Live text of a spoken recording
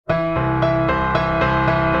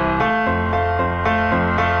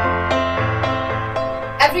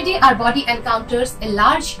Every day our body encounters a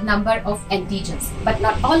large number of antigens, but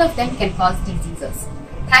not all of them can cause diseases,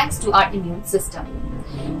 thanks to our immune system.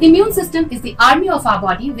 Immune system is the army of our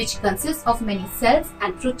body which consists of many cells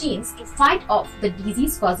and proteins to fight off the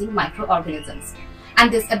disease-causing microorganisms. And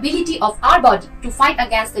this ability of our body to fight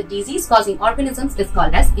against the disease-causing organisms is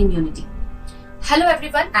called as immunity. Hello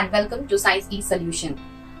everyone and welcome to Science E Solution.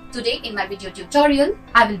 Today in my video tutorial,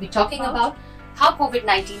 I will be talking about how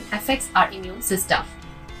COVID-19 affects our immune system.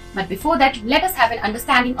 But before that, let us have an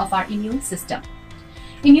understanding of our immune system.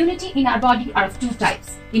 Immunity in our body are of two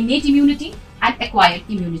types, innate immunity and acquired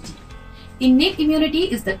immunity. Innate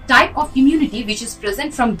immunity is the type of immunity which is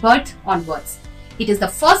present from birth onwards. It is the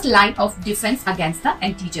first line of defense against the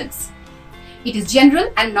antigens. It is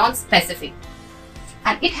general and non-specific.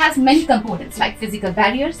 And it has many components like physical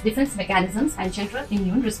barriers, defense mechanisms, and general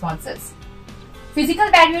immune responses.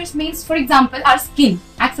 Physical barriers means, for example, our skin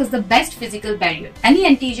acts as the best physical barrier. Any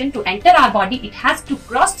antigen to enter our body, it has to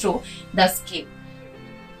cross through the skin.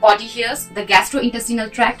 Body hairs, the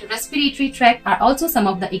gastrointestinal tract, respiratory tract are also some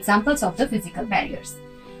of the examples of the physical barriers.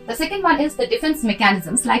 The second one is the defense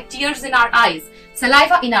mechanisms like tears in our eyes,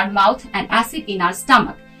 saliva in our mouth, and acid in our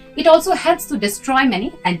stomach. It also helps to destroy many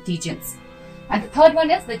antigens. And the third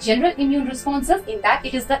one is the general immune responses, in that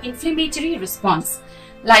it is the inflammatory response.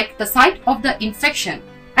 Like the site of the infection.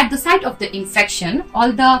 At the site of the infection,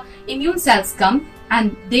 all the immune cells come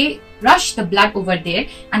and they rush the blood over there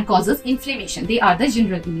and causes inflammation. They are the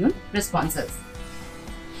general immune responses.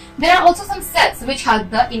 There are also some cells which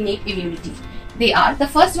have the innate immunity. They are, the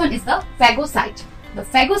first one is the phagocyte. The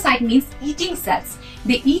phagocyte means eating cells.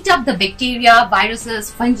 They eat up the bacteria,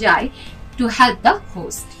 viruses, fungi to help the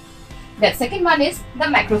host. The second one is the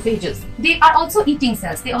macrophages. They are also eating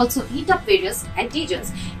cells. They also eat up various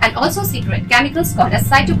antigens and also secrete chemicals called as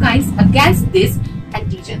cytokines against these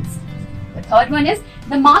antigens. The third one is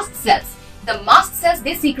the mast cells. The mast cells,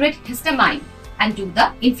 they secrete histamine and do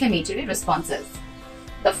the inflammatory responses.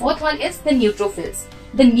 The fourth one is the neutrophils.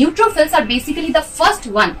 The neutrophils are basically the first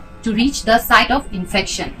one to reach the site of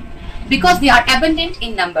infection because they are abundant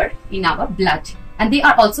in number in our blood and they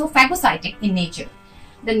are also phagocytic in nature.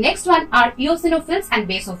 The next one are eosinophils and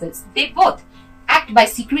basophils. They both act by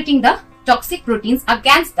secreting the toxic proteins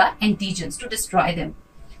against the antigens to destroy them.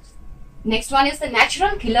 Next one is the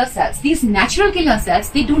natural killer cells. These natural killer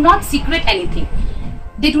cells, they do not secrete anything.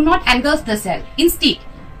 They do not engulf the cell. Instead,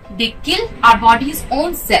 they kill our body's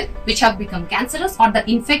own cell which have become cancerous or the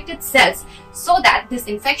infected cells so that this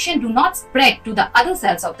infection do not spread to the other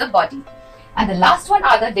cells of the body. And the last one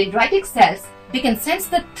are the dendritic cells. They can sense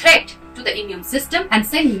the threat to the immune system and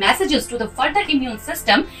send messages to the further immune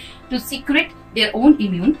system to secrete their own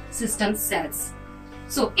immune system cells.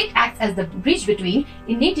 So it acts as the bridge between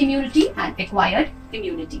innate immunity and acquired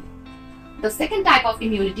immunity. The second type of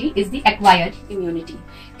immunity is the acquired immunity.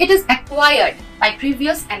 It is acquired by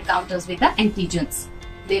previous encounters with the antigens.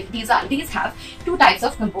 These have two types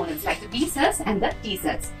of components like the B cells and the T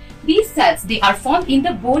cells. These cells, they are formed in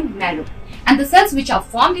the bone marrow. And the cells which are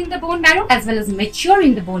formed in the bone marrow as well as mature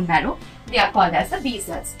in the bone marrow, they are called as the B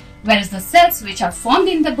cells. Whereas the cells which are formed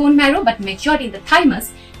in the bone marrow but matured in the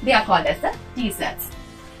thymus, they are called as the T cells.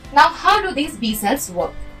 Now, how do these B cells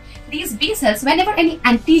work? These B cells, whenever any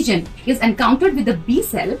antigen is encountered with the B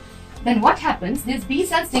cell, then what happens? These B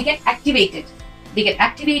cells, they get activated. They get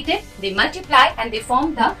activated, they multiply and they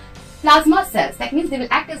form the plasma cells. That means they will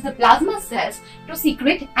act as the plasma cells to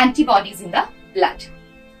secrete antibodies in the blood.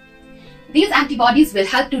 These antibodies will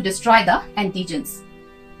help to destroy the antigens.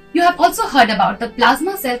 You have also heard about the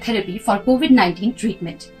plasma cell therapy for COVID-19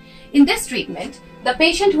 treatment. In this treatment, the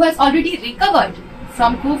patient who has already recovered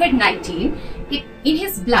from COVID-19, in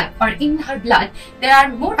his blood or in her blood, there are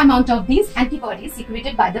more amount of these antibodies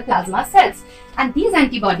secreted by the plasma cells. And these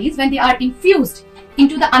antibodies, when they are infused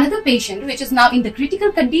into the another patient which is now in the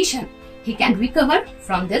critical condition, he can recover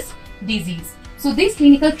from this disease. So these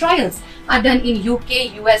clinical trials are done in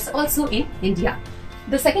UK, US, also in India.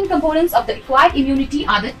 The second components of the acquired immunity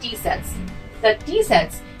are the T cells. The T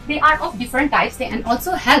cells, they are of different types. They can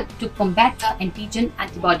also help to combat the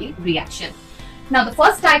antigen-antibody reaction. Now the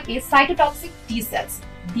first type is cytotoxic T cells.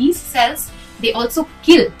 These cells, they also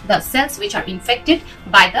kill the cells which are infected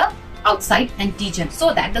by the outside antigen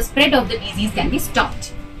so that the spread of the disease can be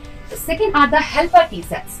stopped. The second are the helper T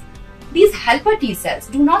cells. These helper T cells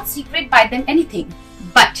do not secrete by them anything,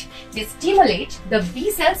 but they stimulate the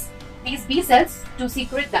B cells, these B cells to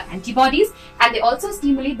secrete the antibodies, and they also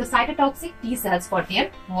stimulate the cytotoxic T cells for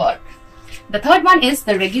their work. The third one is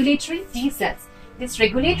the regulatory T cells. These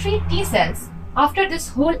regulatory T cells, after this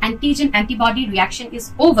whole antigen-antibody reaction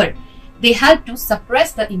is over, they help to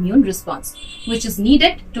suppress the immune response, which is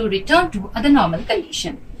needed to return to the normal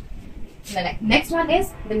condition. The next one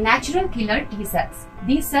is the natural killer T cells.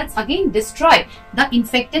 These cells again destroy the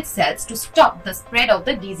infected cells to stop the spread of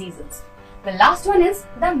the diseases. The last one is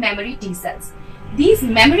the memory T cells. These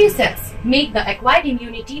memory cells make the acquired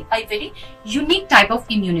immunity a very unique type of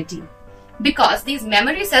immunity, because these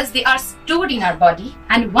memory cells, they are stored in our body,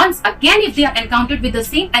 and once again if they are encountered with the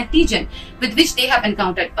same antigen with which they have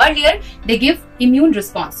encountered earlier, they give immune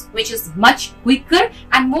response which is much quicker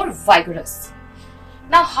and more vigorous.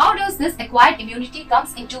 Now, how does this acquired immunity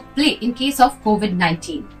comes into play in case of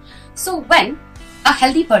COVID-19? So when a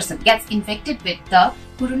healthy person gets infected with the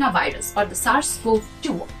coronavirus or the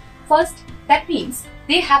SARS-CoV-2, first, that means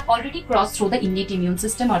they have already crossed through the innate immune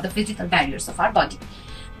system or the physical barriers of our body.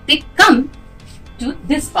 They come to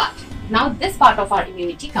this part. Now this part of our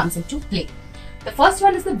immunity comes into play. The first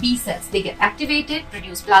one is the B cells. They get activated,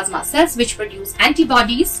 produce plasma cells which produce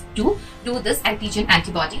antibodies to do this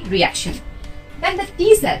antigen-antibody reaction. Then the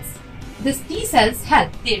T cells. These T cells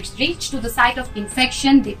help. They reach to the site of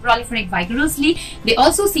infection, they proliferate vigorously. They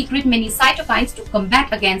also secrete many cytokines to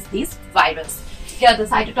combat against this virus. Here the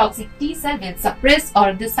cytotoxic T cell will suppress,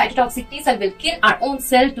 or this cytotoxic T cell will kill our own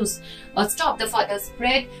cell to stop the further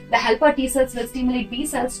spread. The helper T cells will stimulate B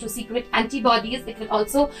cells to secrete antibodies. It will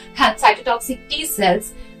also help cytotoxic T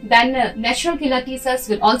cells. Then natural killer T cells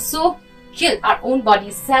will also kill our own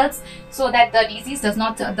body cells so that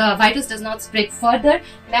the virus does not spread further.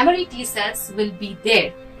 Memory T cells will be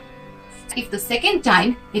there. If the second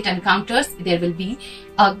time it encounters, there will be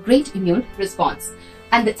a great immune response.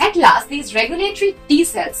 And at last, these regulatory T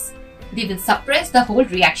cells, they will suppress the whole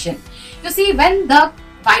reaction. You see, when the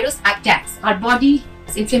virus attacks our body,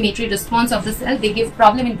 inflammatory response of the cell, they give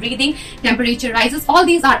problem in breathing, temperature rises. All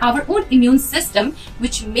these are our own immune system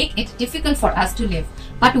which make it difficult for us to live.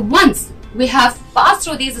 But once we have passed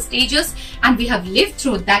through these stages and we have lived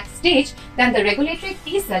through that stage, then the regulatory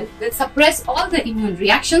T cell will suppress all the immune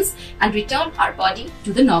reactions and return our body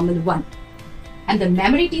to the normal one. And the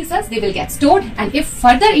memory T cells, they will get stored, and if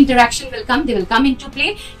further interaction will come, they will come into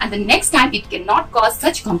play, and the next time it cannot cause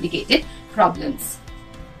such complicated problems.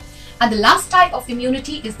 And the last type of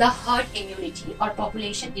immunity is the herd immunity or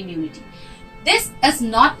population immunity. This is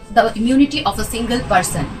not the immunity of a single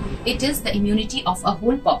person. It is the immunity of a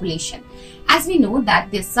whole population. As we know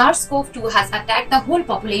that this SARS-CoV-2 has attacked the whole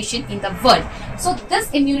population in the world, so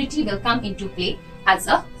this immunity will come into play as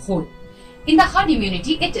a whole. In the herd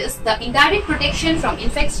immunity, it is the indirect protection from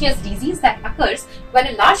infectious disease that occurs when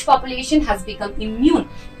a large population has become immune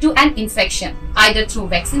to an infection, either through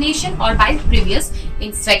vaccination or by previous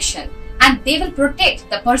infection. And they will protect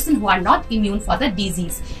the person who are not immune for the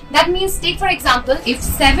disease. That means, take for example, if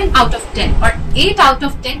 7 out of 10 or 8 out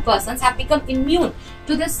of 10 persons have become immune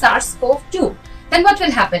to the SARS-CoV-2, then what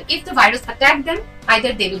will happen? If the virus attacks them,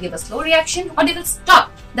 either they will give a slow reaction or they will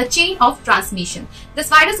stop the chain of transmission. This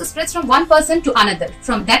virus spreads from one person to another,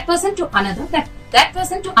 from that person to another, that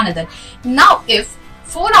person to another. Now, if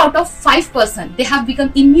 4 out of 5 persons, they have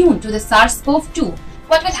become immune to the SARS-CoV-2,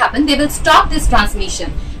 what will happen? They will stop this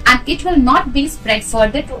transmission and it will not be spread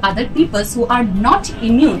further to other people who are not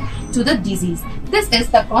immune to the disease. This is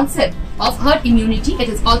the concept of herd immunity. It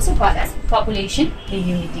is also called as population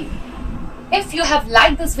immunity. If you have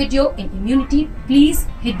liked this video in immunity, please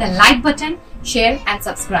hit the like button, share and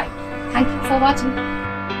subscribe. Thank you for watching.